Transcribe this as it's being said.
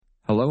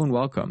Hello and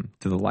welcome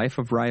to The Life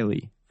of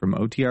Riley from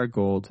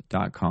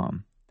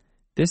OTRGold.com.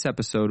 This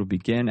episode will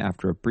begin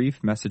after a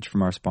brief message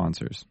from our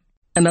sponsors.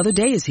 Another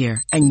day is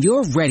here, and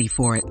you're ready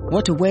for it.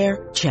 What to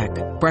wear? Check.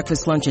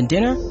 Breakfast, lunch, and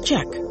dinner?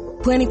 Check.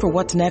 Planning for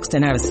what's next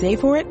and how to save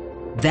for it?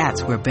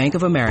 That's where Bank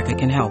of America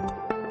can help.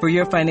 For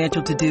your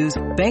financial to-dos,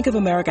 Bank of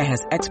America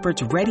has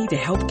experts ready to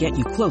help get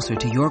you closer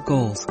to your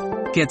goals.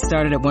 Get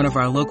started at one of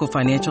our local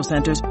financial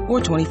centers or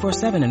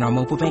 24/7 in our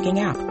mobile banking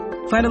app.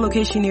 Find a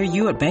location near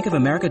you at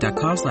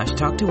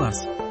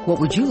bankofamerica.com/talktous. What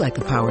would you like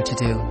the power to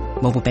do?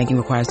 Mobile banking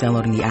requires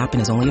downloading the app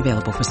and is only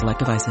available for select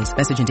devices.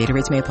 Message and data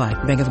rates may apply.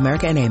 Bank of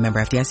America N.A., member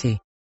FDIC.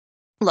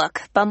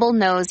 Look, Bumble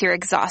knows you're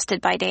exhausted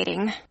by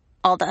dating.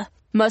 All the,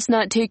 must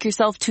not take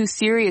yourself too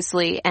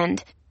seriously,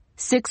 and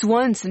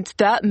 6'1" since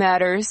that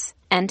matters,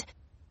 and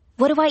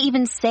what do I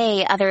even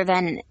say other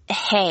than,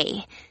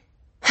 hey?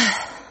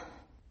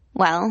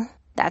 Well,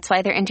 that's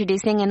why they're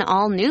introducing an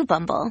all-new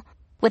Bumble,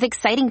 with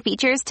exciting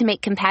features to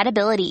make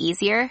compatibility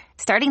easier,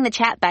 starting the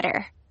chat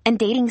better, and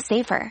dating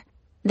safer.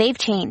 They've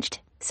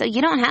changed, so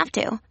you don't have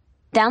to.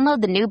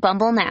 Download the new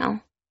Bumble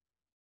now.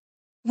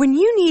 When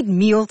you need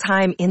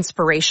mealtime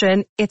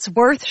inspiration, it's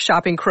worth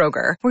shopping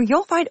Kroger, where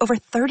you'll find over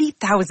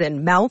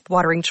 30,000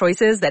 mouth-watering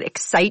choices that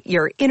excite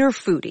your inner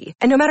foodie.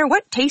 And no matter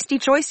what tasty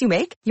choice you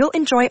make, you'll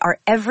enjoy our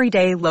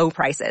everyday low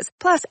prices,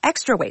 plus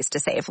extra ways to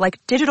save,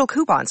 like digital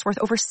coupons worth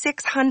over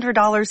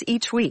 $600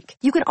 each week.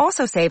 You can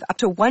also save up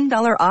to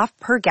 $1 off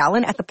per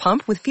gallon at the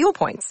pump with fuel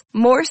points.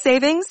 More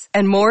savings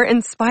and more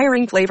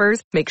inspiring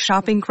flavors make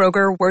shopping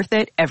Kroger worth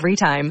it every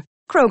time.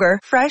 Kroger,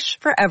 fresh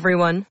for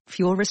everyone.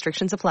 Fuel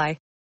restrictions apply.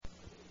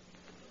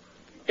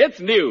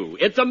 It's new.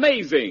 It's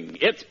amazing.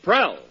 It's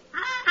Prel.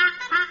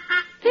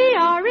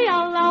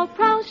 P-R-E-L-O,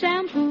 Prel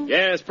shampoo.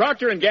 Yes,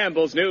 Procter &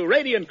 Gamble's new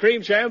Radiant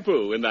Cream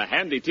Shampoo in the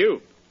handy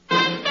tube.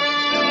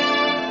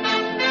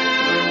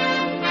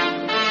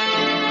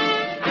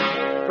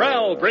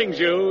 Prel brings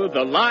you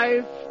The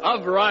Life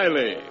of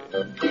Riley.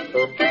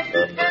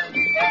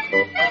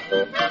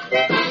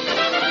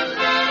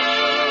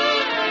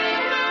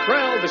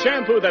 Prel, the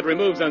shampoo that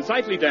removes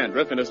unsightly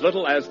dandruff in as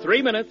little as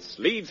 3 minutes,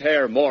 leaves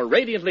hair more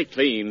radiantly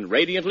clean,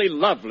 radiantly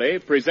lovely,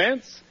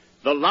 presents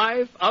The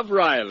Life of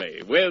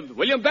Riley with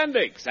William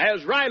Bendix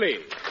as Riley.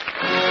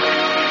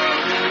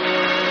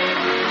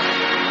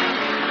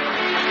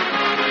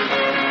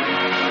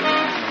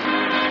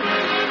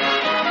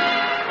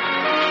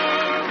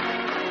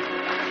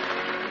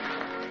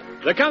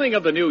 The coming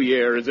of the new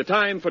year is a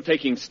time for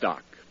taking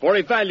stock, for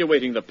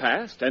evaluating the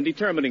past and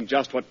determining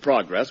just what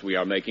progress we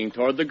are making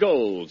toward the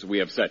goals we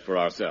have set for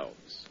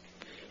ourselves.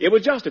 It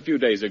was just a few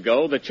days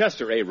ago that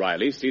Chester A.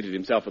 Riley seated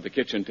himself at the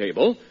kitchen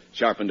table,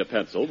 sharpened a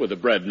pencil with a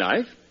bread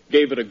knife,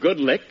 gave it a good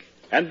lick,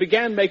 and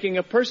began making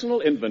a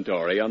personal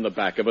inventory on the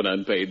back of an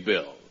unpaid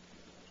bill.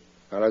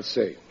 Now, let's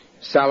see.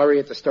 Salary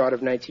at the start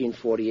of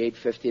 1948,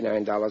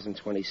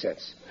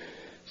 $59.20.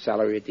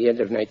 Salary at the end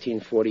of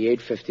 1948,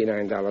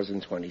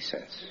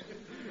 $59.20.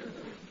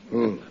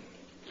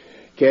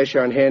 Cash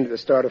on hand at the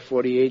start of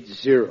 48,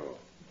 $0.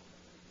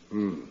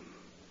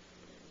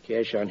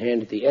 Cash on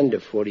hand at the end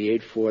of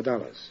 48, $4. Oh,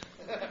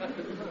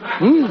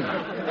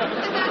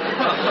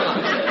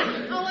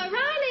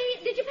 Riley,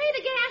 did you pay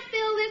the gas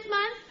bill this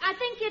month? I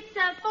think it's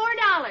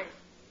 $4.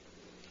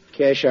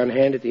 Cash on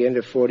hand at the end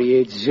of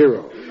 48,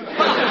 $0.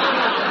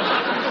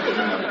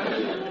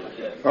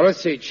 Now,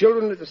 let's see.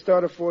 Children at the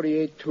start of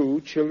 48,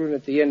 2. Children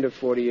at the end of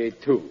 48,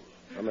 2.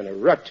 I'm in a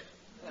rut.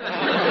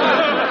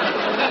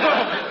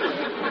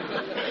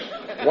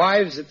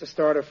 Wives at the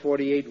start of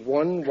 48,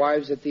 1.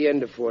 Wives at the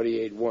end of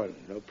 48, 1.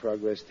 No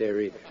progress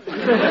there either.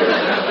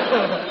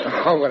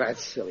 Oh, well,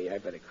 that's silly. I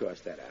better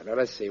cross that out. Now,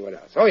 let's see what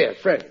else. Oh, yeah,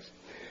 friends.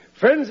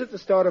 Friends at the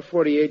start of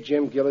 48,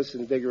 Jim Gillis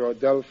and Digger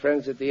Odell.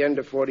 Friends at the end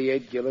of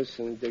 48, Gillis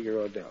and Digger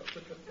Odell.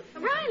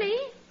 Riley,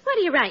 what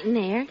are you writing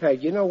there?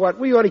 Peg, you know what?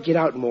 We ought to get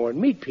out more and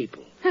meet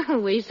people.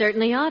 We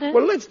certainly ought to.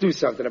 Well, let's do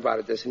something about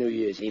it this New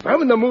Year's Eve.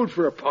 I'm in the mood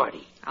for a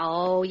party.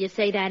 Oh, you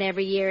say that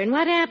every year, and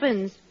what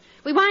happens?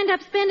 We wind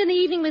up spending the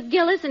evening with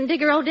Gillis and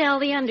Digger Odell,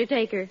 the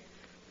undertaker.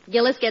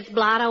 Gillis gets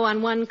blotto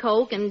on one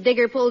Coke, and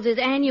Digger pulls his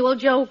annual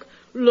joke.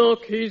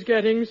 Look, he's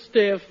getting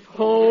stiff.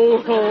 Ho,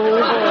 ho,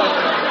 ho.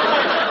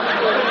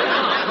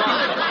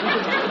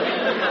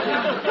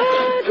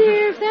 Oh,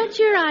 dear, if that's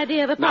your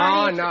idea of a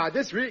party. No,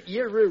 this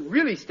year we'll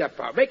really step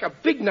out. Make a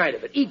big night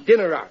of it. Eat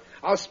dinner out.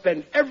 I'll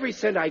spend every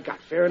cent I got.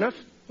 Fair enough?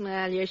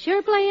 Well, you're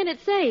sure playing it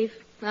safe.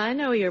 I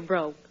know you're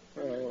broke.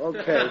 Oh,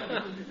 okay.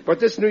 But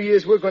this New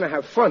Year's, we're going to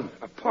have fun,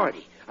 a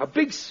party, a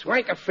big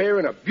swank affair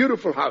in a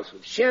beautiful house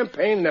with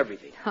champagne and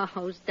everything.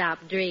 Oh, stop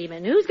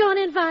dreaming. Who's going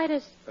to invite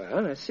us?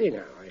 Well, let's see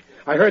now.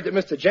 I heard that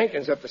Mr.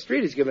 Jenkins up the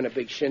street is giving a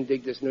big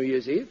shindig this New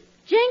Year's Eve.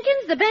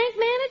 Jenkins, the bank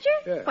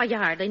manager? Yeah. Why, you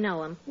hardly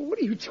know him. What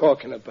are you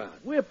talking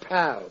about? We're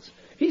pals.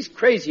 He's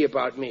crazy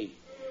about me.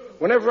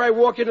 Whenever I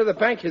walk into the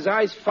bank, his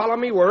eyes follow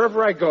me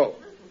wherever I go.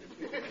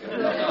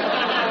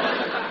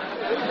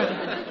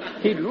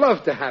 He'd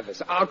love to have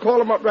us. I'll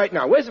call him up right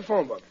now. Where's the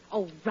phone book?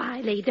 Oh,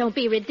 Riley, don't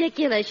be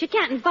ridiculous. You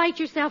can't invite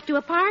yourself to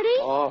a party.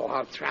 Oh,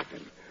 I'll trap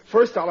him.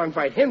 First, I'll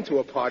invite him to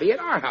a party at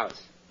our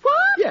house.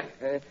 What? Yeah,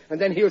 and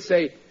then he'll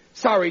say,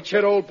 sorry,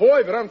 Chet, old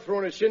boy, but I'm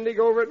throwing a shindig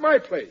over at my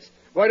place.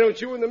 Why don't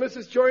you and the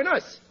missus join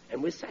us?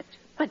 And we're set.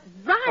 But,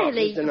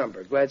 Riley... Here's the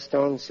number,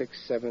 Gladstone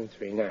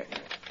 6739.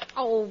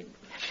 Oh,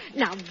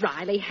 now,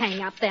 Riley,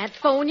 hang up that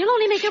phone. You'll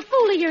only make a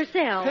fool of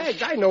yourself.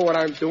 Peg, I know what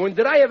I'm doing.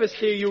 Did I ever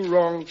steer you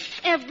wrong?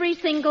 Every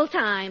single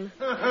time.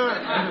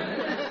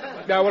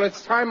 Now, well,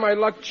 it's time my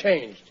luck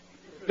changed.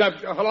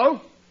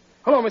 Hello?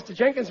 Hello, Mr.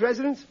 Jenkins'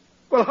 residence?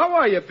 Well, how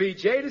are you,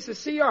 B.J.? This is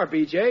C.R.,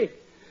 B.J.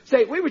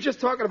 Say, we were just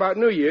talking about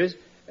New Year's.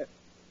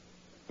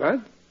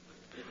 What?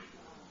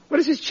 Well,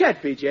 this is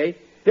Chet, B.J.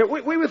 Yeah,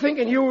 we were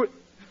thinking you were...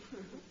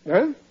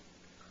 Huh?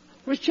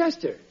 It was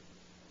Chester.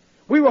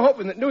 We were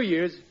hoping that New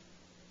Year's...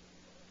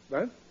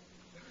 What?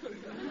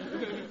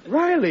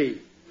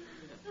 Riley.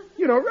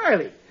 You know,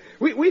 Riley.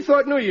 We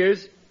thought New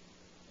Year's...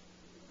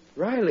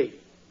 Riley.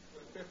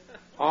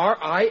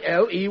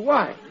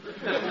 R-I-L-E-Y.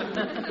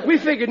 We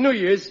figured New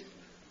Year's...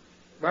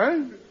 What?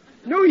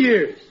 New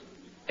Year's.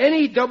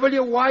 N-E-W-Y-E-E-R-S.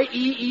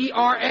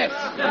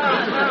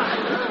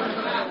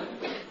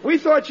 We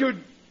thought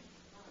you'd...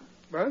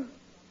 What?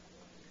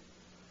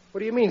 What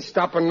do you mean,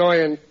 stop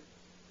annoying...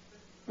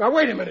 Now,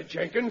 wait a minute,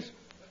 Jenkins.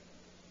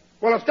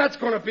 Well, if that's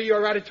going to be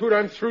your attitude,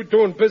 I'm through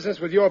doing business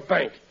with your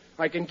bank.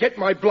 I can get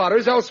my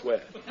blotters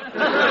elsewhere.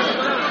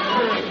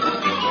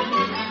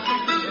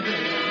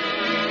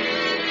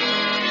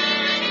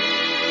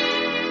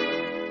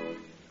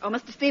 Oh,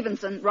 Mr.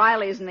 Stevenson,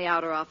 Riley's in the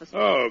outer office.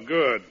 Oh,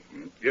 good.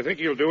 You think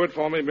you'll do it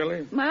for me,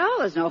 Millie? Well,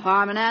 there's no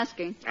harm in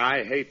asking.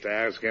 I hate to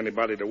ask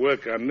anybody to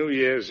work on New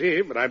Year's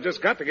Eve, but I've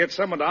just got to get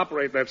someone to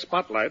operate that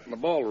spotlight in the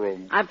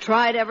ballroom. I've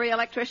tried every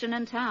electrician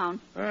in town.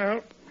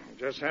 Well,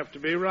 just have to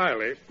be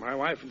Riley. My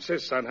wife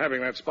insists on having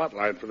that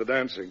spotlight for the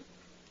dancing.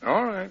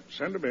 All right,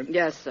 send him in.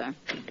 Yes, sir.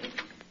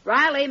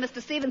 Riley,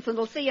 Mr. Stevenson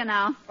will see you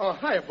now. Oh,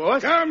 hiya,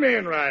 boss. Come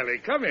in, Riley.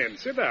 Come in.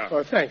 Sit down.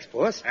 Oh, thanks,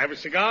 boss. Have a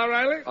cigar,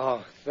 Riley?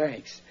 Oh,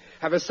 thanks.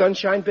 Have a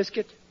sunshine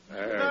biscuit?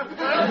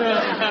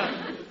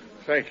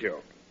 Thank you.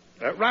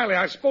 Riley,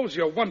 I suppose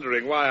you're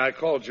wondering why I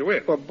called you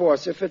in. Well,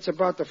 boss, if it's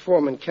about the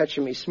foreman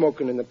catching me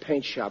smoking in the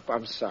paint shop,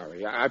 I'm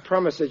sorry. I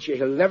promise that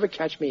he'll never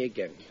catch me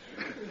again.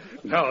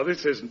 No,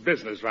 this isn't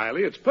business,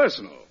 Riley. It's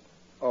personal.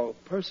 Oh,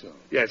 personal?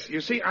 Yes.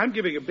 You see, I'm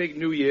giving a big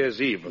New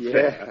Year's Eve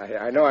affair.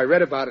 Yeah, I know. I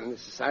read about it in the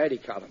society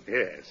column.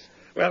 Yes.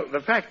 Well,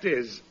 the fact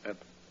is,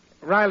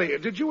 Riley,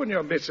 did you and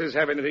your missus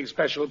have anything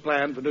special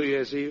planned for New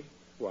Year's Eve?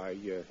 Why,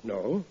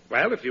 no.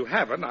 Well, if you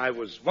haven't, I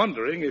was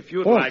wondering if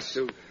you'd Boss, like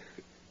to...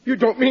 You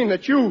don't mean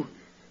that you...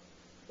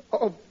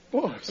 Oh,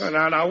 boss.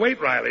 Now,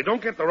 wait, Riley.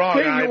 Don't get the wrong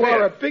idea. Here you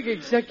are, a big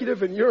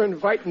executive, and you're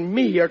inviting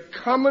me, a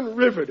common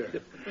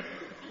riveter.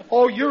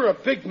 Oh, you're a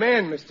big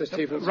man, Mr.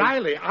 Stevenson.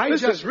 Riley,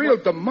 This is real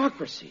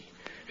democracy.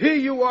 Here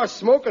you are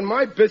smoking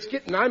my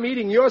biscuit, and I'm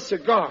eating your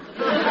cigar.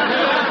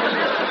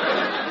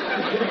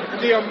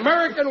 The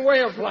American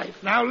way of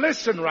life. Now,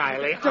 listen,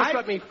 Riley. Just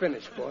let me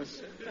finish,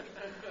 boss.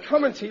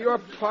 Coming to your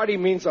party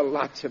means a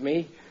lot to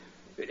me.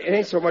 It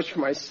ain't so much for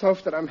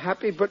myself that I'm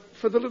happy, but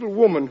for the little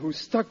woman who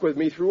stuck with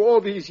me through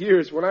all these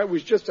years when I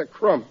was just a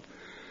crumb.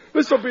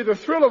 This will be the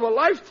thrill of a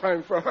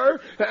lifetime for her,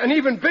 an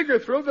even bigger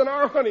thrill than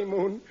our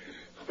honeymoon.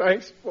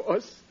 Thanks,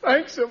 boss.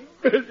 Thanks a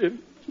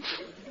billion.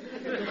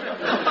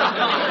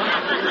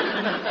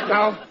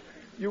 Now,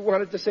 you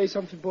wanted to say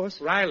something, boss?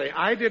 Riley,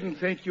 I didn't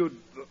think you'd...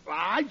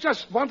 I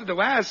just wanted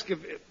to ask if...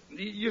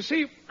 You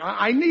see,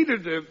 I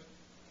needed to...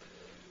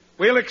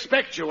 We'll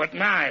expect you at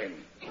 9.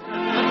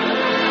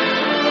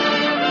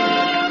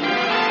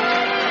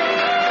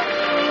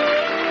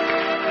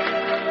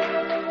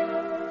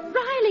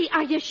 Riley,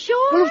 are you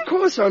sure? Well, of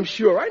course I'm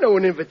sure. I know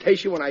an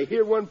invitation when I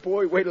hear one.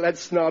 Boy, wait till that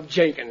snob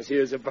Jenkins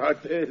hears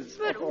about this.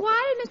 But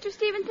why did Mr.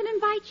 Stevenson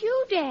invite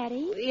you,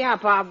 Daddy? Yeah,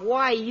 Bob,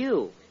 why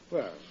you?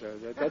 Well,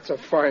 that's a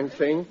fine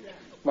thing.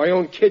 My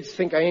own kids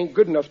think I ain't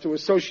good enough to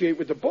associate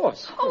with the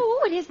boss.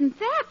 Oh, it isn't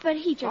that, but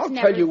he just I'll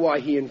never... tell you why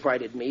he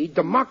invited me.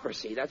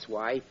 Democracy, that's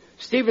why.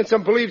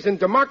 Stevenson believes in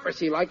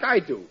democracy like I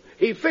do.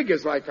 He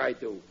figures like I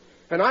do.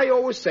 And I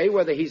always say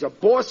whether he's a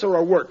boss or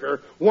a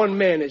worker, one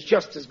man is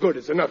just as good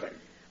as another.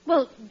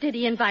 Well, did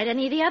he invite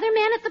any of the other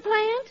men at the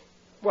plant?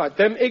 What,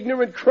 them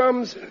ignorant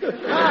crumbs? Well,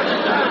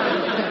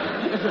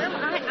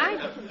 I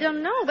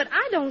don't know, but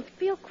I don't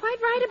feel quite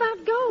right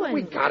about going.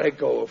 We gotta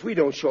go. If we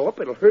don't show up,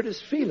 it'll hurt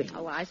his feelings.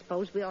 Oh, I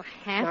suppose we'll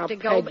have Now, to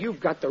go. Peg, but... you've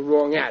got the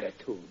wrong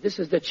attitude. This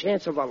is the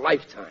chance of a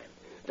lifetime.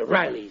 The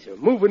Rileys are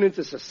moving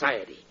into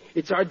society.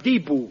 It's our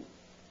debut.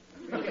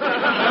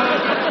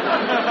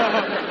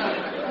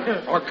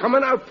 Our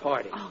coming out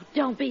party. Oh,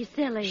 don't be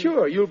silly.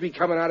 Sure, you'll be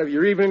coming out of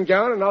your evening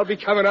gown, and I'll be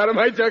coming out of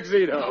my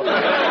tuxedo.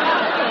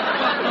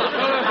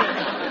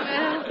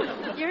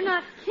 You're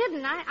not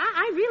kidding.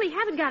 I really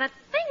haven't got a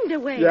thing to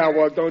wear. Yeah,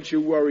 well, don't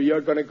you worry.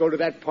 You're going to go to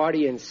that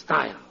party in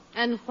style.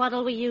 And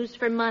what'll we use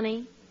for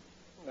money?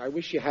 I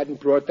wish you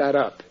hadn't brought that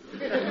up.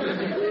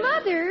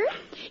 Mother,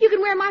 you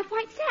can wear my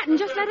white satin.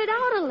 Just let it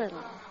out a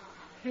little.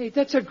 Hey,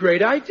 that's a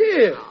great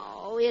idea.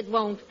 Oh, it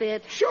won't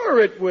fit. Sure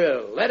it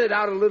will. Let it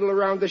out a little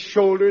around the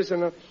shoulders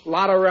and a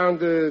lot around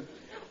the...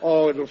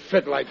 Oh, it'll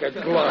fit like a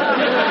glove.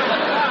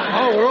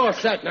 Oh, we're all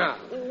set now.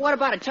 What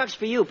about a tux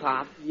for you,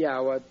 Pop? Yeah,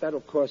 well,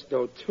 that'll cost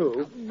dough,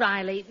 too.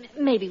 Riley,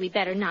 maybe we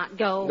better not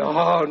go.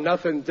 No,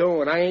 nothing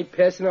doing. I ain't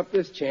passing up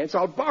this chance.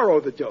 I'll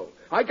borrow the dough.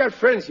 I got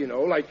friends, you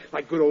know, like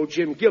good old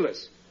Jim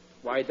Gillis.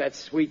 Why, that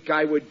sweet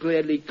guy would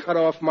gladly cut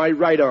off my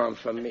right arm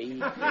for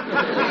me.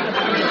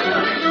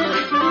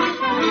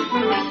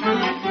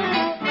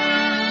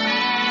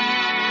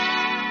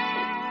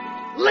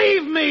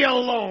 Leave me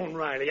alone,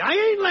 Riley. I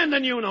ain't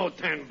lending you no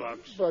 $10.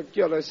 But,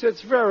 Gillis,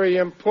 it's very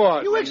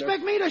important. You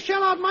expect me to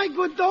shell out my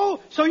good dough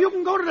so you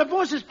can go to the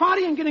boss's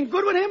party and get in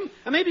good with him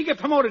and maybe get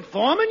promoted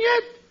foreman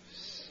yet?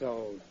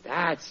 So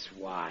that's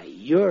why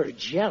you're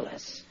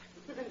jealous.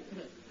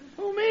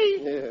 Who, me?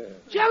 Yeah.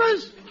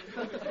 Jealous?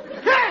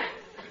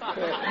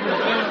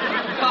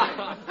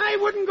 I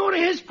wouldn't go to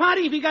his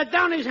party if he got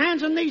down his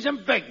hands and knees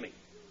and begged me.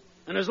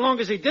 And as long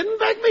as he didn't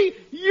beg me,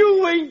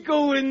 you ain't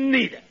going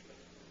neither.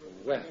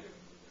 Well,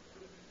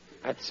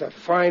 that's a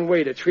fine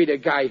way to treat a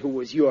guy who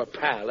was your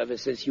pal ever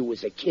since you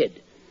was a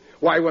kid.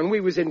 Why, when we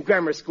was in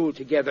grammar school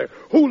together,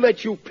 who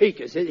let you peek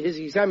his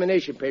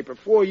examination paper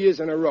 4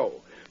 years in a row?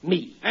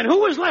 Me. And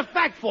who was left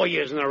back 4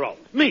 years in a row?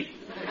 Me.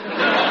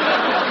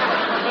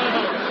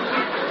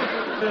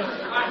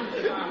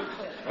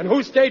 And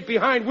who stayed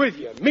behind with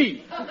you?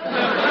 Me.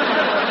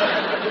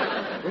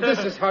 Well, this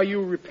is how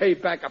you repay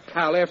back a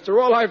pal after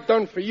all I've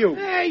done for you.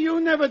 Hey,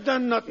 you never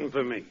done nothing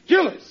for me.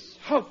 Gillis,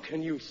 how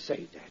can you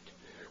say that?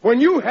 When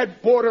you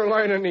had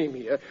borderline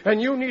anemia and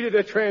you needed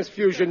a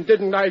transfusion,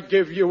 didn't I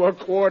give you a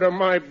quart of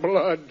my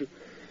blood?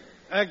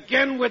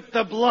 Again with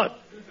the blood.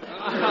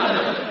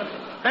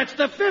 That's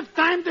the 5th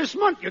time this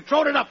month you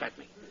throwed it up at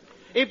me.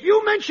 If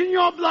you mention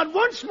your blood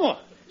once more,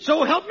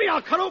 so help me,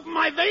 I'll cut open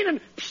my vein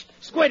and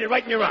squirt it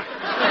right in your eye.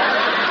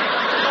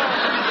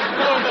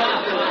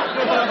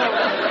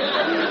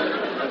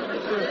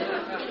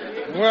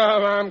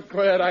 Well, I'm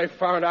glad I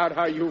found out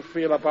how you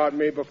feel about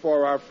me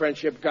before our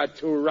friendship got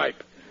too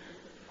ripe.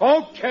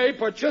 Okay,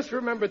 but just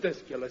remember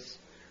this, Gillis.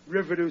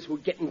 Riveters who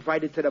get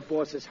invited to the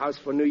boss's house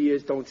for New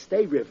Year's don't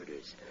stay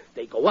riveters.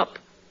 They go up,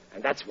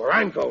 and that's where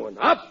I'm going.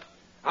 Up!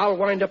 I'll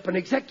wind up an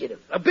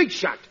executive, a big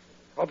shot.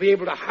 I'll be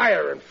able to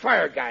hire and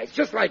fire guys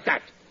just like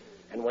that.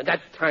 And when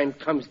that time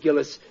comes,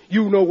 Gillis,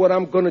 you know what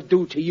I'm going to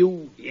do to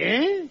you?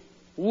 Yeah?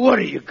 What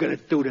are you going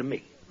to do to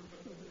me?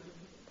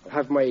 I'll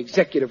have my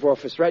executive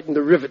office right in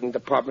the riveting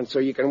department so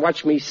you can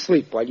watch me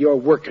sleep while you're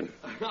working.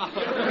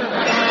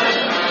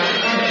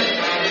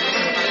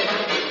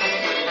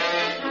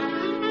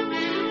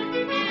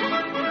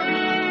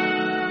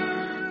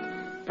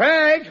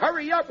 Peg,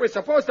 hurry up. We're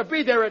supposed to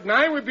be there at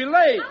 9. We'll be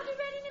late. I'll be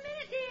ready in a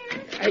minute,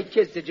 dear. Hey,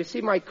 kids, did you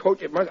see my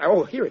coat?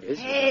 Oh, here it is.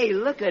 Hey,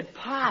 look at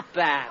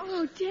Papa.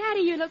 Oh,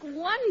 Daddy, you look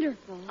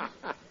wonderful.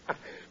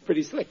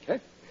 Pretty slick, huh?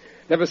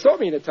 Never saw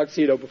me in a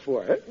tuxedo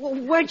before, huh? Well,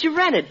 where'd you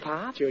rent it,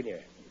 Pop?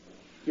 Junior,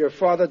 your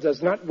father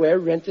does not wear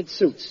rented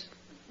suits.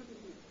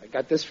 I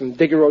got this from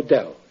Digger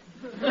Odell.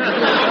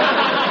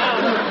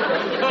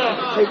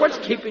 Hey, what's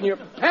keeping you...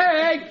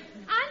 Peg!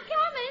 I'm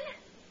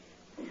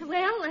coming.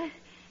 Well,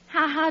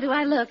 how do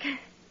I look?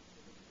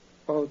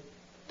 Oh,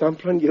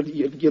 Dumpling,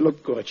 you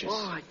look gorgeous.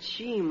 Oh,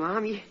 gee,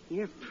 Mom,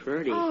 you're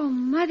pretty. Oh,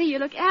 Mother, you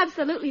look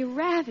absolutely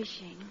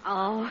ravishing.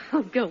 Oh,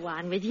 go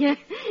on with you.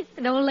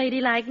 An old lady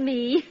like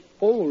me.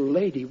 Old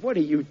lady, what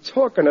are you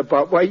talking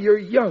about? Why, you're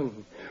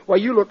young. Why,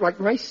 you look like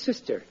my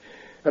sister.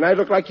 And I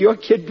look like your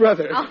kid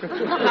brother. Oh.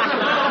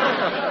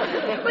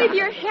 With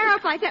your hair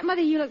up like that,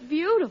 Mother, you look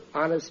beautiful.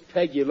 Honest,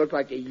 Peg, you look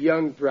like a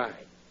young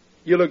bride.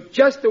 You look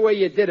just the way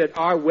you did at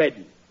our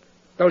wedding.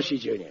 Don't she,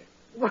 Junior?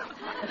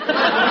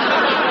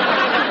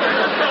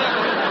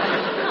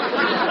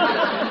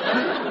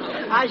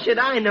 How should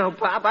I know,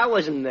 Pop? I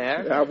wasn't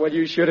there. Well,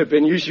 you should have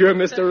been. You sure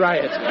missed a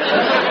riot.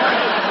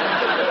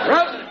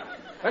 Well,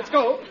 let's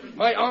go.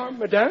 My arm,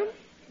 madame.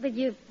 But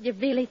you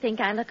really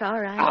think I look all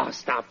right? Oh,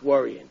 stop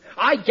worrying.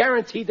 I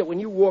guarantee that when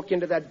you walk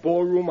into that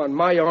ballroom on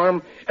my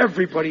arm,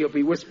 everybody will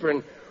be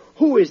whispering,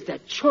 who is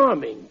that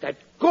charming, that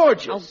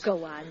gorgeous... Oh,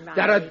 go on, Riley.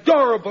 That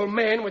adorable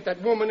man with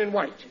that woman in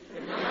white.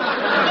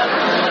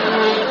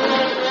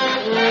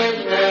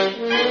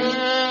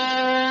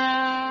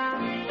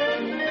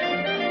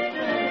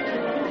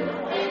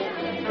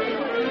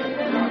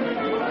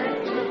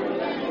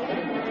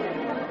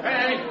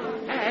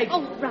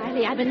 Oh,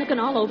 Riley, I've been looking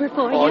all over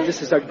for you. Oh,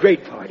 this is a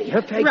great party,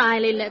 huh, Peg?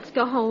 Riley, let's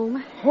go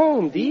home.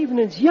 Home? The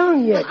evening's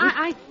young yet. Well,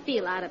 I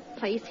feel out of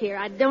place here.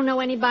 I don't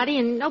know anybody,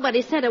 and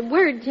nobody said a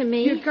word to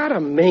me. You gotta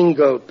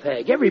mingle,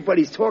 Peg.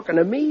 Everybody's talking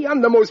to me. I'm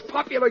the most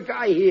popular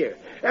guy here.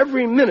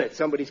 Every minute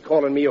somebody's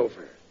calling me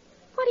over.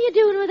 What are you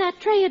doing with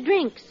that tray of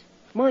drinks?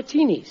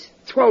 Martinis.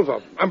 12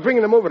 of them. I'm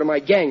bringing them over to my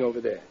gang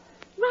over there.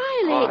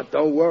 Riley. Oh,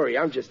 don't worry.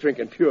 I'm just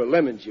drinking pure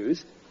lemon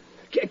juice.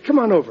 Come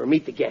on over.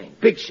 Meet the gang.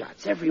 Big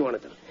shots. Every one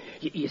of them.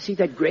 You see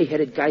that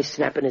gray-headed guy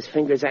snapping his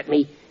fingers at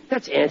me?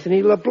 That's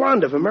Anthony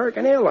LeBlond of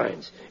American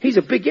Airlines. He's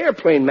a big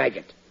airplane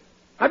maggot.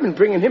 I've been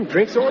bringing him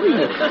drinks all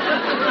evening.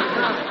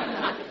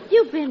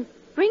 You've been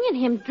Bringing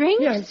him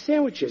drinks? Yeah, and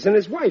sandwiches, and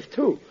his wife,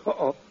 too.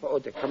 Oh,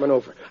 they're coming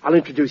over. I'll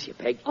introduce you,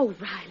 Peg. Oh,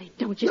 Riley,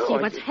 don't you see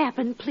what's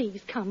happened?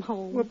 Please come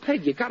home. Well,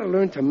 Peg, you gotta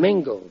learn to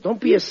mingle. Don't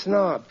be a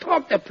snob.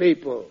 Talk to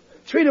people.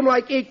 Treat them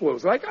like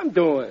equals, like I'm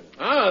doing.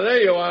 Ah, there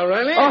you are,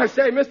 Riley. Oh,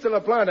 say, Mr.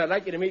 LeBlanc, I'd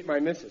like you to meet my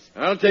missus.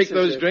 I'll take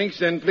those drinks,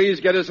 and please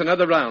get us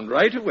another round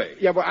right away.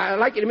 Yeah, but I'd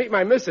like you to meet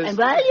my missus. And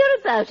while you're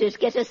about it,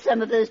 get us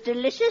some of those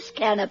delicious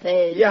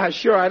canapes. Yeah,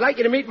 sure. I'd like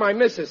you to meet my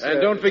missus.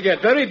 And don't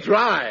forget, very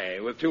dry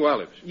with 2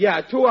 olives.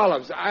 Yeah, 2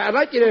 olives. I'd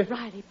like you to...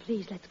 Riley,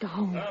 please, let's go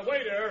home.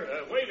 Waiter.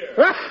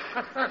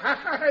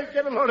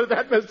 Get a load of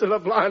that, Mr.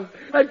 LeBlanc.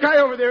 That guy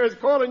over there is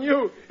calling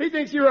you. He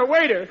thinks you're a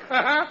waiter.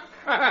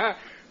 I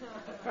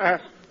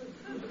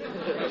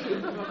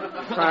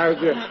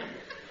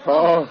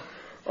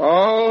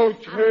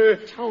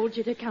told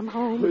you to come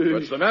home. Please.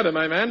 What's the matter,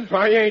 my man?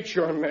 I ain't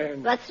your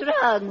man. What's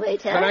wrong,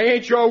 waiter? And I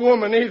ain't your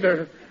woman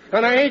either.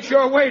 And I ain't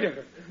your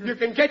waiter. You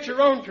can get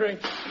your own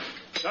drink.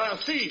 Now,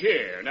 see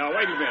here. Now,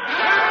 wait a minute.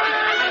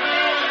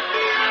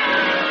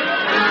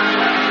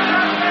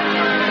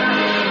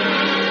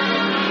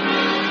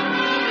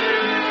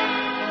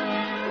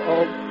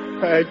 Oh,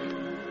 Peg.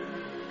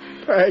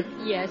 Peg.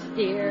 Yes,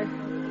 dear.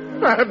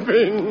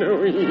 Happy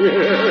New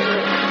Year.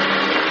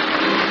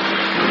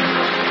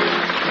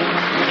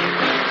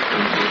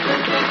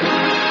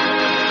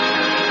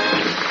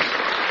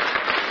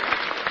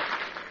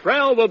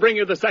 Prell will bring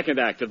you the second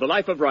act of The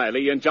Life of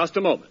Riley in just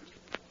a moment.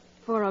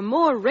 For a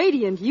more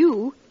radiant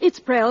you, it's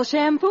Prell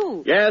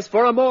Shampoo. Yes,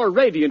 for a more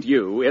radiant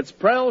you, it's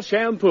Prell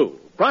Shampoo.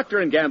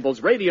 Procter &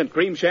 Gamble's Radiant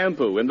Cream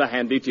Shampoo in the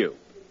handy tube.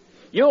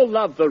 You'll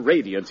love the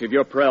radiance of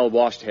your Prell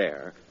washed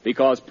hair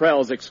because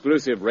Prell's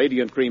exclusive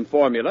Radiant Cream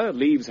formula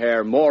leaves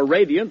hair more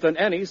radiant than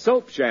any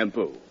soap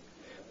shampoo.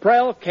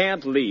 Prell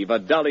can't leave a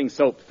dulling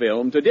soap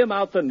film to dim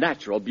out the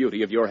natural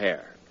beauty of your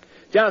hair.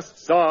 Just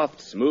soft,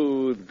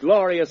 smooth,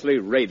 gloriously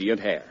radiant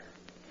hair.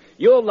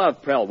 You'll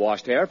love Prell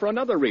washed hair for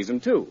another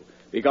reason, too,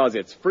 because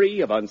it's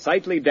free of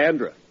unsightly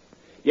dandruff.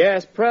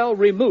 Yes, Prell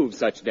removes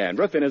such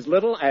dandruff in as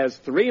little as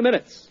 3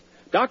 minutes.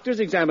 Doctors'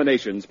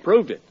 examinations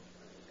proved it.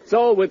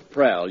 So with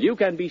Prell, you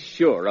can be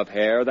sure of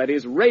hair that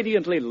is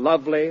radiantly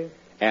lovely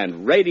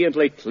and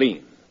radiantly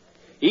clean.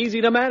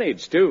 Easy to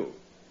manage, too.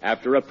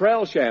 After a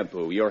Prell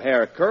shampoo, your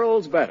hair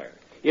curls better.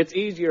 It's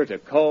easier to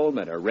comb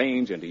and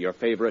arrange into your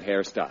favorite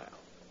hairstyle.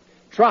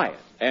 Try it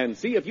and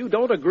see if you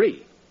don't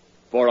agree.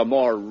 For a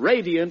more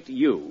radiant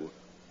you,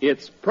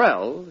 it's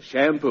Prell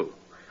Shampoo.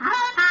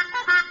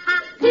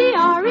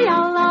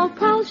 P-R-E-L-L,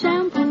 Prell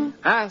Shampoo.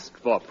 Ask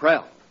for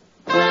Prell.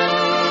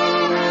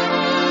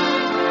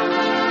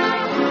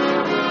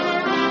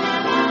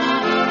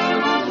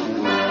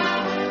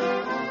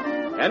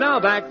 And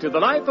now back to The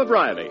Life of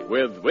Riley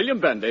with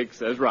William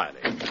Bendix as Riley.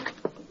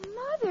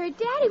 Mother,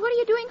 Daddy, what are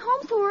you doing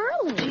home so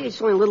early? Gee,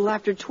 it's only a little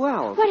after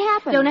 12. What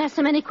happened? Don't ask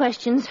so many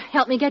questions.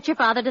 Help me get your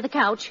father to the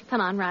couch. Come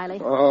on, Riley.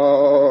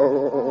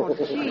 Oh,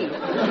 gee.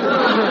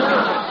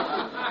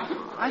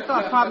 I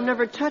thought Pop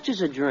never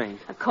touches a drink.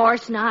 Of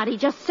course not. He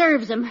just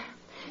serves them.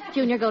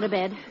 Junior, go to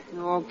bed.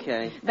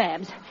 Okay.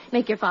 Babs,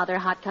 make your father a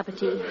hot cup of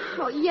tea.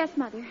 Oh, yes,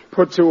 Mother.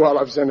 Put 2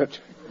 olives in it.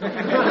 What,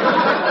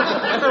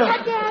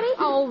 Daddy?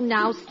 Oh,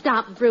 now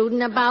stop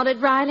brooding about it,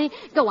 Riley.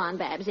 Go on,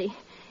 Babsy.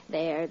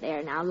 There,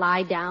 now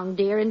lie down,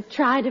 dear, and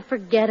try to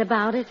forget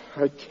about it.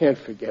 I can't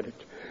forget it.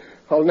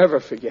 I'll never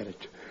forget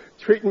it.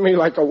 Treating me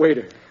like a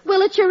waiter.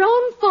 Well, it's your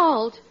own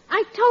fault.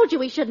 I told you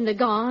he shouldn't have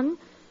gone.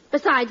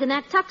 Besides, in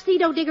that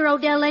tuxedo Digger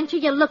Odell lent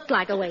you looked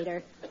like a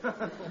waiter.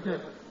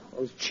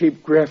 Those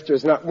cheap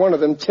grafters, not one of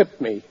them tipped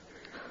me.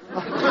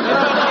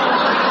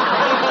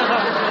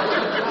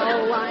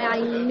 I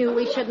knew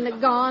we shouldn't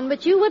have gone,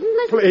 but you wouldn't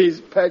listen. Please,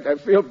 Peg, I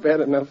feel bad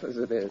enough as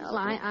it is. Well,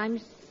 I'm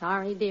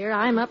sorry, dear.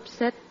 I'm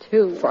upset,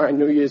 too. Fine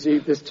New Year's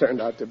Eve this turned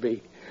out to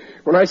be.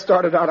 When I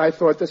started out, I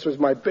thought this was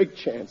my big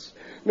chance.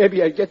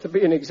 Maybe I'd get to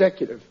be an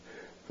executive.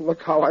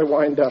 Look how I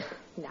wind up.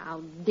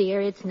 Now,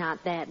 dear, it's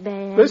not that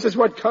bad. This is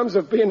what comes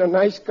of being a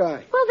nice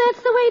guy. Well,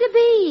 that's the way to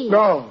be.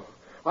 No,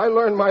 I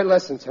learned my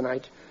lesson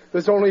tonight.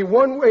 There's only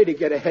one way to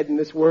get ahead in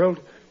this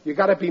world. You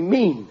gotta be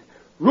mean,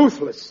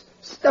 ruthless,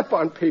 step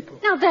on people.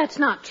 Now, that's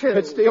not true.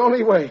 It's the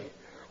only way.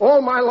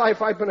 All my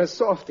life I've been a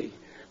softie.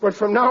 But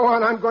from now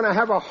on, I'm going to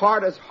have a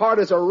heart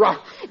as a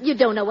rock. You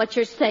don't know what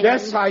you're saying.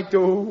 Yes, I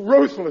do.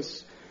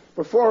 Ruthless.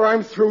 Before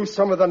I'm through,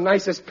 some of the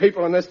nicest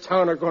people in this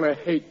town are going to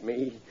hate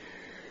me.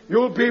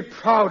 You'll be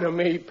proud of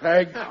me,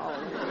 Peg. Oh.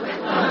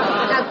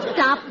 Now,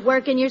 stop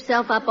working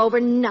yourself up over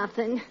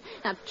nothing.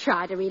 Now,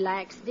 try to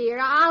relax, dear.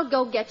 I'll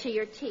go get you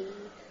your tea.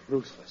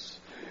 Ruthless.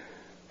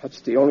 That's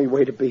the only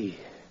way to be.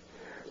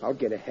 I'll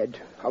get ahead.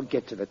 I'll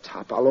get to the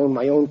top. I'll own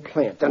my own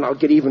plant. Then I'll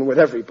get even with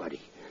everybody.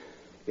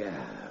 Yeah,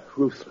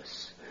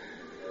 ruthless.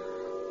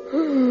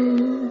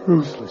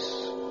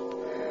 Ruthless.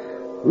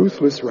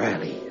 Ruthless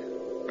Riley.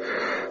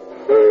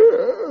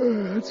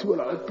 That's what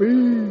I'll be.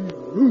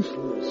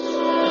 Ruthless.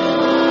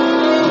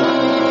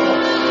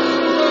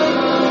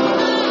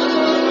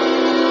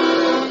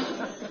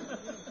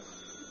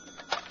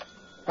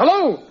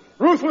 Hello?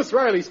 Ruthless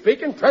Riley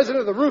speaking,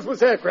 president of the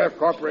Ruthless Aircraft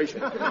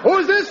Corporation. Who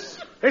is this?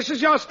 This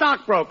is your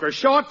stockbroker,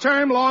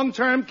 short-term,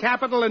 long-term,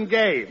 capital, and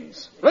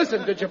gains.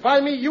 Listen, did you buy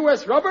me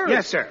U.S. rubber?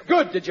 Yes, sir.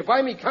 Good. Did you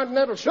buy me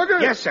Continental Sugar?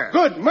 Yes, sir.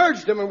 Good.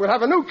 Merge them and we'll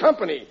have a new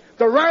company,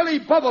 the Riley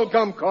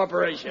Bubblegum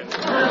Corporation.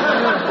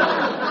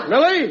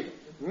 Millie?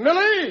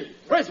 Millie?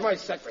 Where's my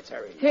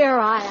secretary? Here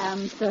I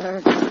am,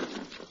 sir.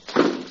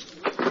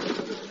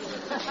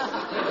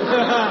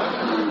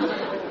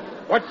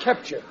 What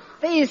kept you?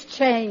 These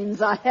chains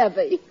are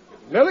heavy.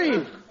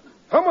 Millie,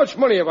 how much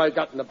money have I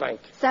got in the bank?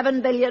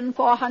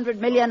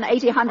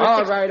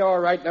 7,400,000,080,000. All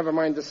right. Never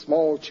mind the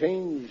small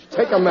change.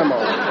 Take a memo.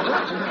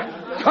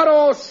 Cut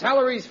all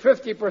salaries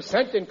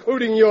 50%,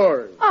 including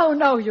yours. Oh,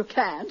 no, you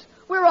can't.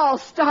 We're all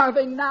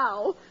starving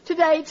now.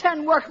 Today,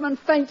 10 workmen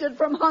fainted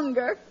from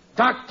hunger.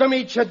 Dock them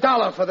each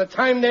 $1 for the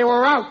time they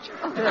were out.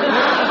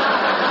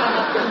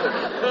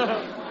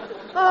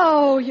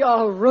 Oh,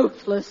 you're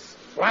ruthless.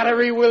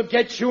 Flattery will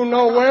get you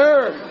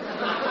nowhere.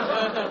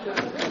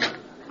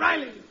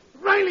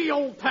 Riley,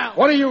 old pal.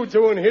 What are you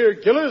doing here,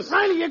 Gillis?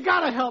 Riley, you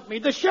gotta help me.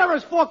 The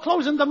sheriff's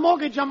foreclosing the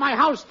mortgage on my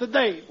house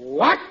today.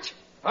 What?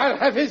 I'll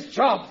have his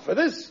job for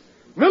this.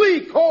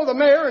 Millie, call the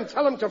mayor and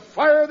tell him to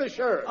fire the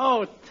sheriff.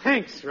 Oh,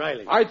 thanks,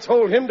 Riley. I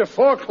told him to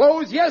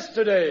foreclose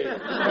yesterday.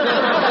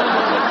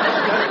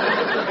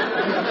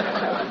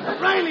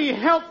 Riley,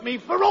 help me,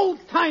 for old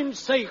time's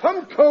sake.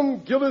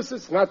 Come, Gillis,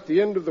 it's not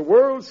the end of the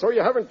world, so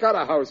you haven't got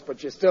a house,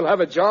 but you still have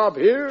a job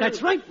here.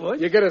 That's right,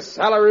 Wood. You get a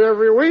salary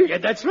every week. Yeah,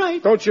 that's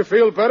right. Don't you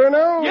feel better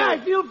now? Yeah,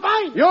 I feel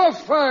fine. You're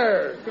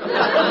fired.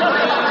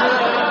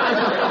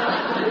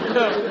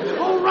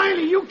 Oh,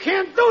 Riley, you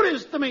can't do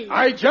this to me.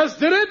 I just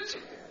did it.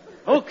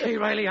 Okay,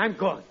 Riley, I'm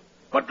gone.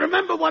 But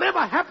remember, whatever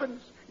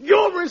happens,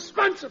 you're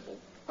responsible.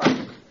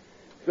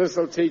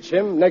 This'll teach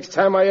him. Next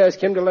time I ask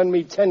him to lend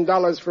me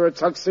 $10 for a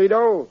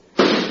tuxedo.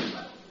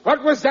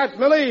 What was that,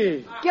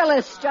 Millie?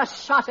 Gillis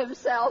just shot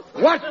himself.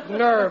 What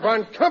nerve?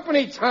 On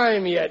company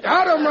time yet.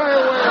 Out of my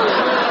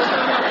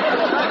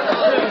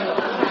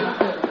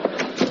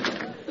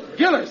way.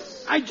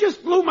 Gillis. I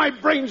just blew my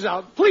brains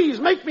out. Please,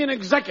 make me an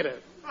executive.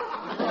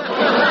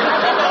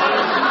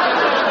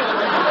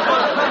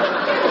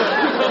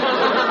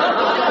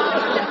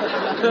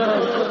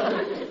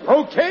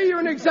 Okay, you're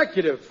an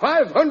executive.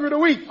 $500 a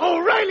week. Oh,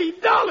 Riley,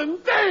 darling,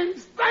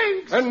 thanks.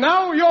 And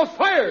now you're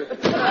fired.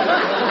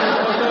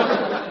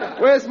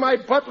 Where's my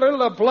butler,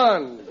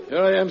 LeBlond?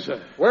 Here I am,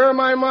 sir. Where are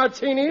my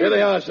martinis? Here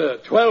they are, sir.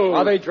 12.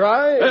 Are they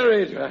dry?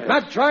 Very dry.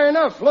 Not dry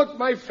enough. Look,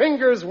 my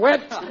finger's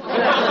wet.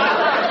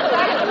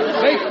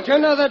 Take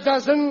another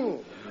dozen.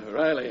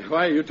 Riley,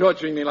 why are you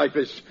torturing me like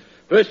this?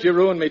 First you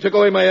ruined me, took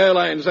away my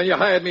airlines, then you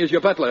hired me as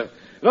your butler.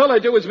 And all I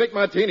do is make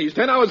martinis.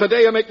 10 hours a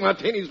day I make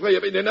martinis for you,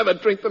 but you never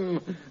drink them.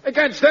 I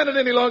can't stand it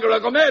any longer. I'll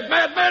go mad,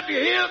 do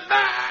you hear?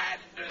 Mad!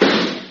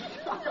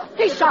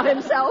 He shot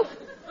himself.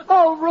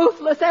 Oh,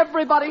 ruthless,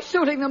 everybody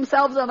shooting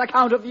themselves on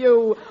account of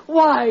you.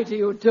 Why do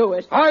you do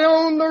it? I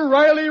own the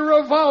Riley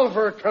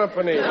Revolver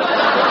Company.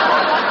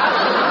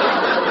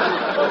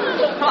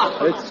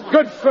 It's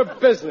good for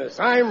business.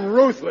 I'm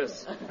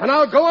ruthless. And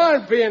I'll go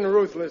on being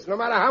ruthless, no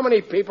matter how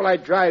many people I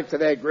drive to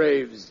their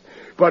graves.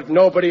 But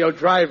nobody will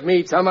drive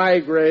me to my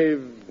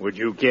grave. Would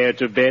you care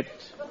to bet?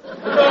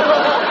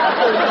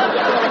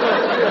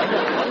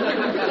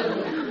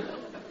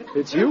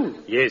 It's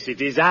you. Yes,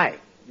 it is I,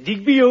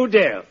 Digby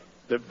Odell,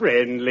 the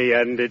friendly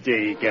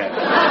undertaker.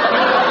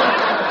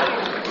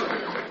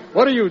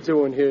 What are you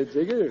doing here,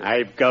 Digger?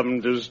 I've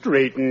come to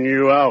straighten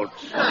you out.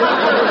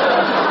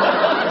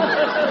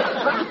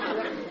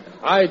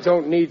 I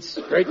don't need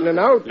straightening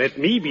out. Let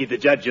me be the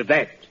judge of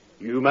that.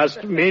 You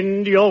must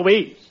mend your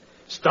ways.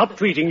 Stop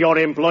treating your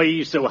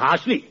employees so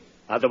harshly.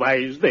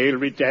 Otherwise, they'll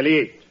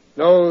retaliate.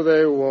 No,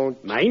 they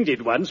won't. Mine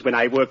did once when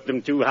I worked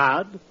them too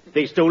hard.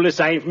 They stole a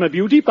sign from a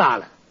beauty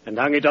parlor and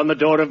hung it on the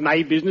door of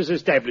my business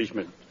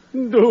establishment.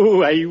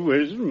 Oh, I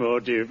was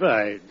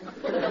mortified.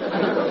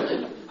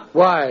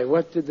 Why?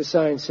 What did the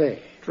sign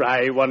say?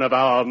 Try one of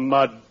our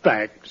mud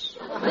packs.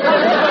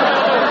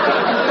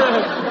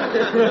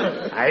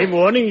 I'm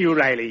warning you,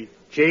 Riley.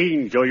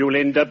 Change or you'll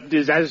end up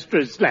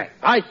disastrous slack.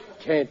 I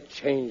can't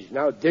change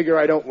now, Digger.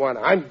 I don't want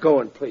to. I'm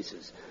going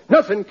places.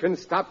 Nothing can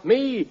stop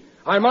me.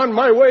 I'm on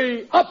my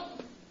way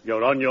up.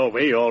 You're on your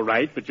way, all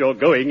right, but you're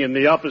going in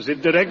the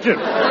opposite direction.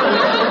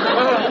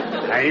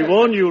 I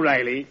warn you,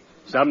 Riley.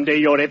 Someday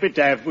your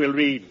epitaph will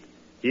read,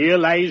 "Here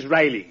lies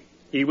Riley.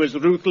 He was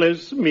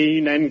ruthless,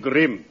 mean, and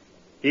grim.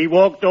 He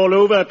walked all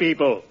over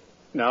people.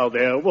 Now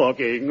they're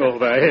walking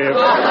over him."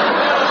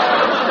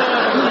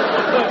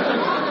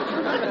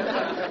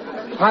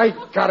 I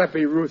gotta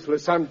be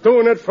ruthless. I'm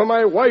doing it for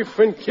my wife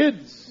and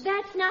kids.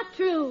 That's not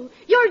true.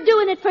 You're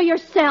doing it for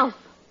yourself.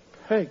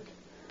 Peg,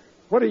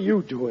 what are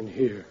you doing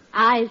here?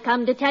 I've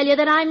come to tell you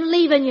that I'm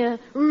leaving you,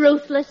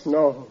 ruthless.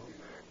 No,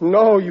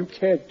 you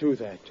can't do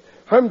that.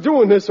 I'm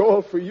doing this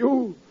all for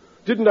you.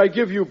 Didn't I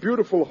give you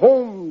beautiful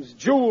homes,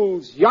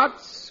 jewels,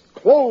 yachts,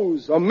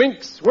 clothes, a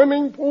mink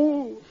swimming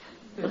pool?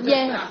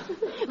 Yes,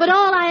 but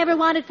all I ever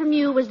wanted from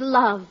you was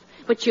love.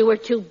 But you were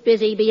too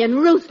busy being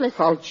ruthless.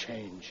 I'll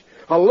change.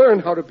 I'll learn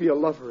how to be a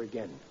lover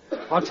again.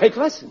 I'll take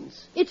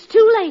lessons. It's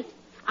too late.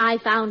 I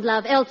found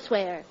love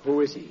elsewhere.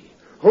 Who is he?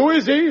 Who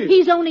is he?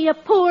 He's only a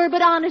poor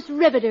but honest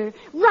riveter,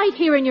 right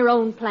here in your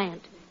own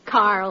plant.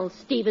 Carl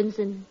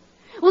Stevenson.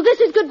 Well, this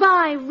is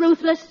goodbye,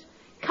 Ruthless.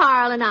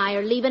 Carl and I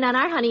are leaving on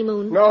our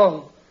honeymoon.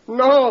 No.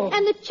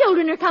 And the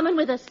children are coming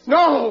with us.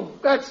 No,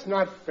 that's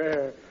not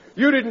fair.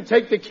 You didn't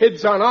take the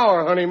kids on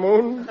our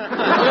honeymoon. Goodbye,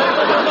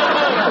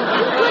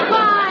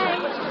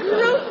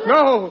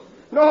 Ruthless.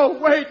 No,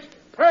 wait.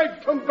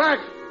 Peg, come back.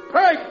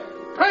 Peg,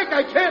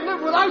 I can't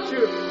live without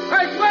you.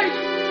 Peg, wait.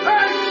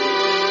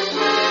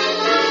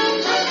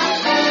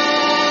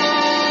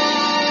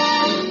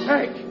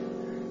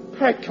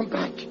 Peg, come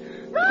back.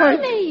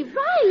 Riley,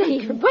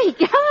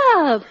 wake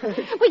up.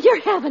 Well,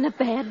 you're having a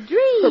bad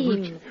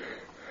dream.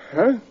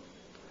 Huh?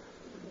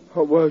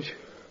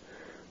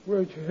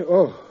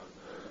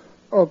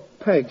 Oh,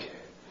 Peg.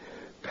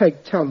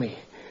 Peg, tell me,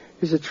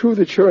 is it true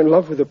that you're in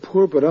love with a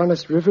poor but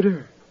honest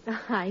riveter?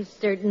 I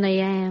certainly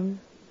am.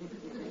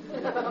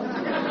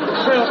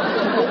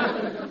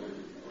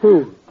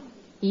 Who?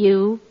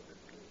 You.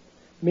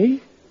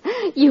 Me?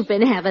 You've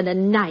been having a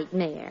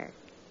nightmare.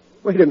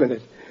 Wait a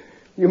minute.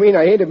 You mean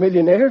I ain't a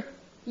millionaire?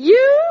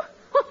 You?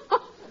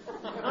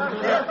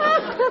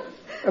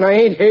 And I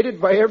ain't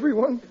hated by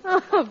everyone?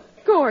 Of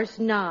course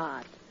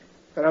not.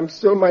 And I'm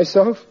still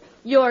myself?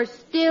 You're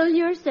still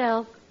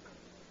yourself.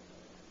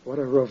 What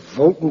a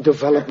revolting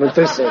development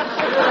this is.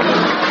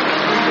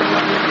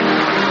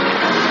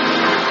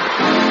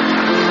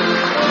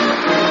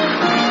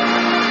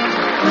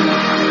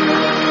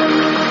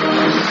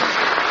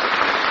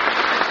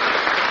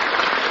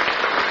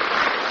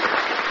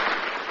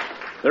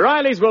 The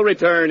Rileys will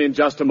return in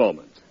just a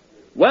moment.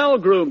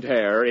 Well-groomed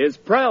hair is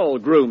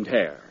Prell-groomed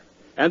hair.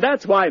 And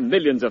that's why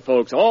millions of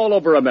folks all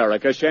over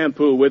America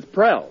shampoo with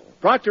Prell,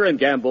 Procter &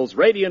 Gamble's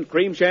Radiant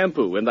Cream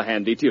Shampoo in the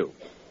handy tube.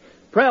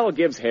 Prell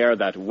gives hair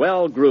that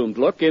well-groomed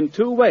look in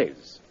two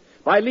ways.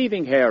 By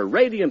leaving hair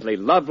radiantly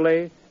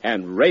lovely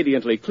and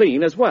radiantly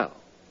clean as well.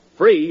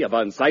 Free of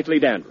unsightly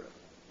dandruff.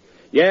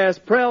 Yes,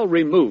 Prell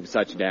removes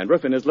such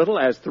dandruff in as little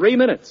as 3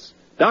 minutes.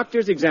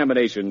 Doctors'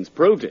 examinations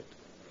proved it.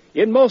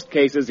 In most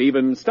cases,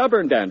 even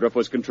stubborn dandruff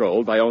was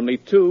controlled by only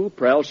 2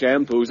 Prell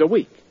shampoos a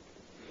week.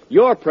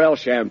 Your Prell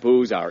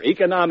shampoos are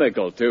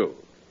economical, too.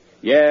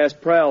 Yes,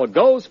 Prell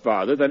goes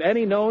farther than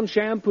any known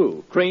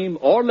shampoo, cream,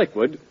 or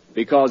liquid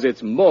because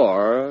it's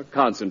more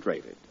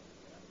concentrated.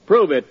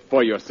 Prove it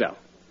for yourself.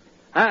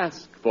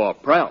 Ask for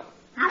Prell.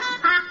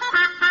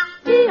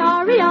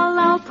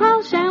 P-R-E-L-L,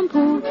 Prell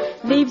shampoo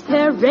leaves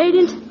hair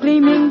radiant,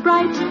 gleaming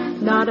bright.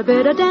 Not a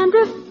bit of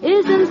dandruff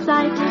is in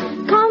sight.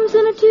 Comes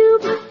in a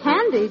tube,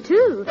 handy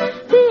too.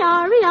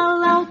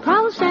 P-R-E-L-L,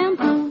 Prell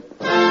shampoo.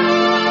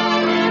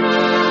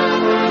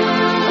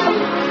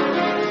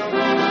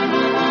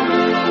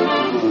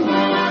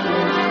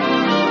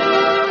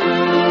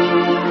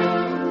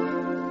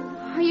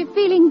 Are you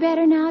feeling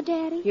better now,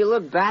 Daddy? You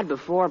looked bad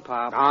before,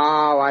 Pop.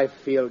 Oh, I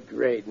feel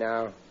great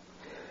now.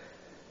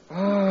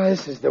 Oh,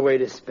 this is the way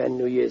to spend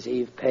New Year's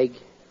Eve, Peg.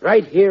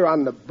 Right here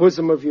on the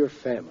bosom of your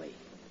family.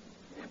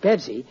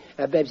 Bebsy,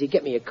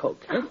 get me a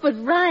Coke. Huh? Oh,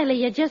 but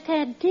Riley, you just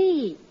had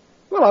tea.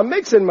 Well, I'm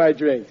mixing my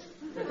drinks.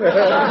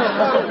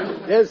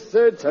 Yes,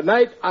 sir,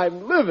 tonight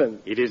I'm living.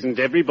 It isn't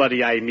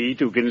everybody I meet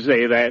who can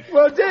say that.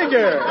 Well,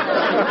 Digger.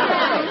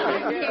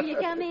 Here you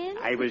come in.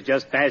 I was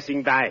just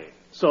passing by,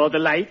 saw the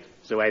light,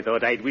 so I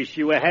thought I'd wish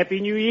you a Happy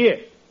New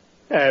Year.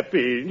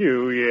 Happy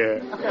New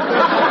Year.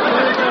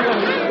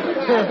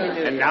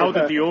 And now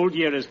that the old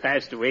year has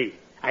passed away,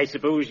 I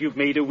suppose you've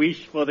made a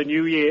wish for the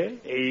new year,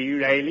 eh,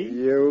 Riley?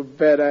 You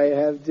bet I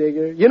have,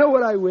 Digger. You know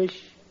what I wish?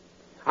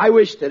 I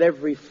wish that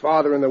every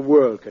father in the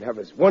world could have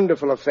as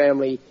wonderful a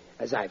family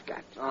as I've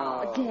got.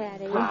 Oh,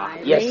 Daddy.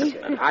 Yes,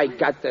 sir. I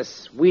got the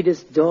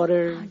sweetest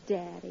daughter. Oh,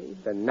 Daddy.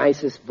 The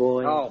nicest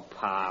boy. Oh,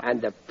 Pop.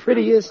 And the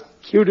prettiest,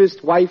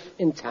 cutest wife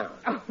in town.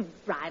 Oh,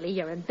 Riley,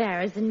 you're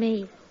embarrassing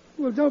me.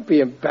 Well, don't be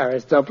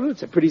embarrassed, Dumpler.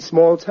 It's a pretty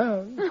small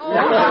town.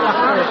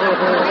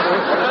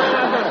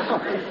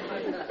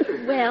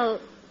 Well,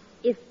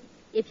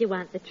 if you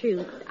want the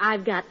truth,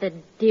 I've got the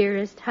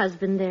dearest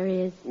husband there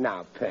is.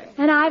 Now, Peg.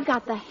 And I've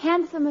got the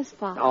handsomest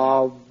father.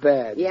 All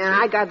bad. Yeah,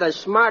 I got the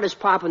smartest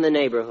Pop in the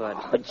neighborhood.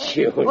 Oh,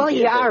 Junior. Well,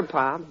 you are,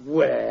 Pop.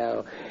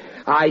 Well,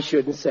 I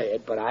shouldn't say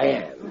it, but I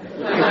am.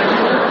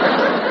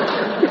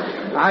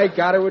 I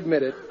got to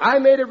admit it. I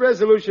made a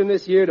resolution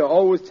this year to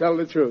always tell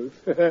the truth.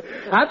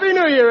 Happy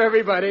New Year,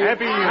 everybody.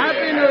 Happy New Year.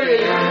 Happy New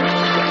Year.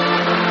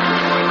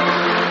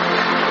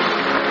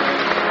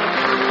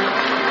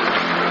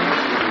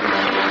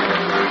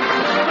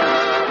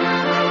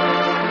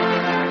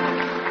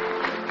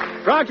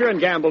 Procter &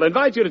 Gamble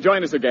invites you to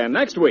join us again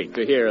next week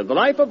to hear The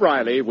Life of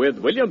Riley with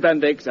William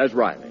Bendix as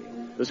Riley.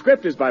 The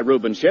script is by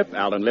Reuben Shipp,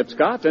 Alan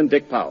Lipscott, and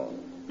Dick Powell.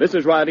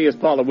 Mrs. Riley is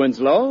Paula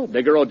Winslow.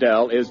 Digger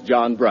Odell is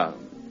John Brown.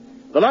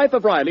 The Life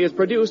of Riley is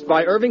produced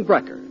by Irving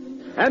Brecker.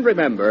 And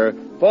remember,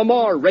 for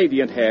more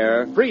radiant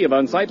hair, free of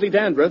unsightly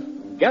dandruff,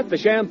 get the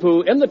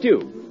shampoo in the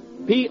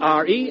tube.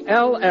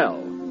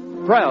 P-R-E-L-L.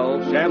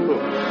 Prell Shampoo.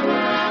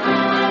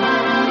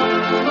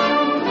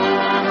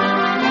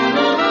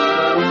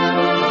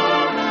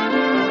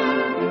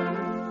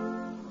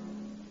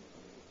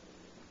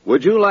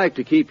 Would you like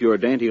to keep your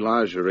dainty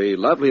lingerie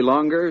lovely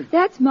longer?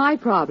 That's my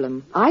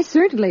problem. I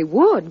certainly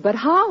would, but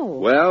how?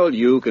 Well,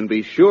 you can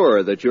be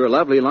sure that your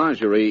lovely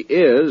lingerie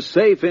is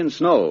safe in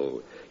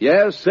snow.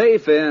 Yes,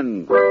 safe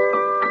in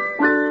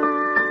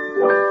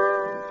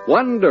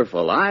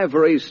wonderful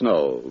Ivory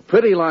Snow.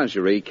 Pretty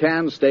lingerie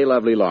can stay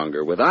lovely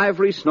longer with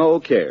Ivory Snow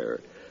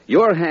Care.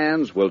 Your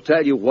hands will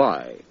tell you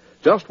why.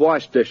 Just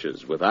wash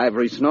dishes with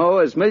Ivory Snow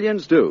as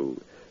millions do.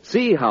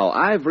 See how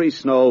Ivory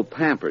Snow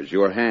pampers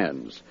your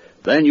hands.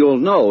 Then you'll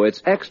know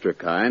it's extra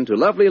kind to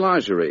lovely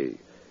lingerie.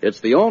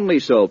 It's the only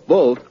soap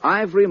both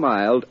ivory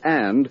mild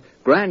and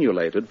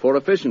granulated for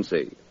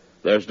efficiency.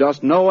 There's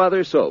just no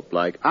other soap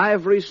like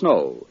Ivory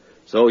Snow.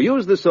 So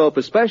use the soap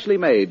especially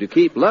made to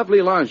keep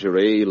lovely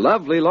lingerie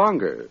lovely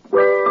longer.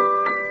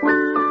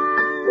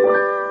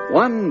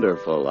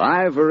 Wonderful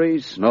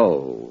Ivory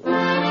Snow.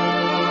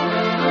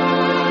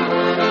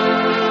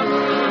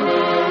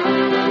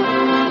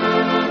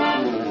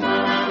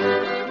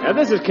 And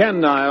this is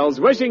Ken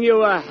Niles wishing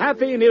you a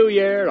Happy New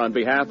Year on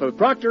behalf of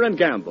Procter &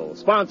 Gamble,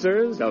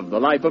 sponsors of The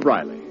Life of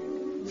Riley.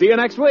 See you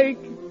next week.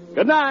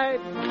 Good night.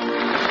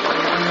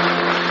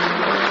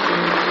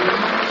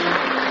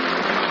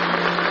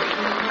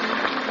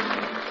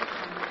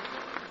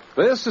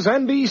 This is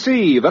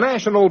NBC, the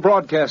national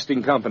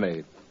broadcasting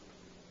company.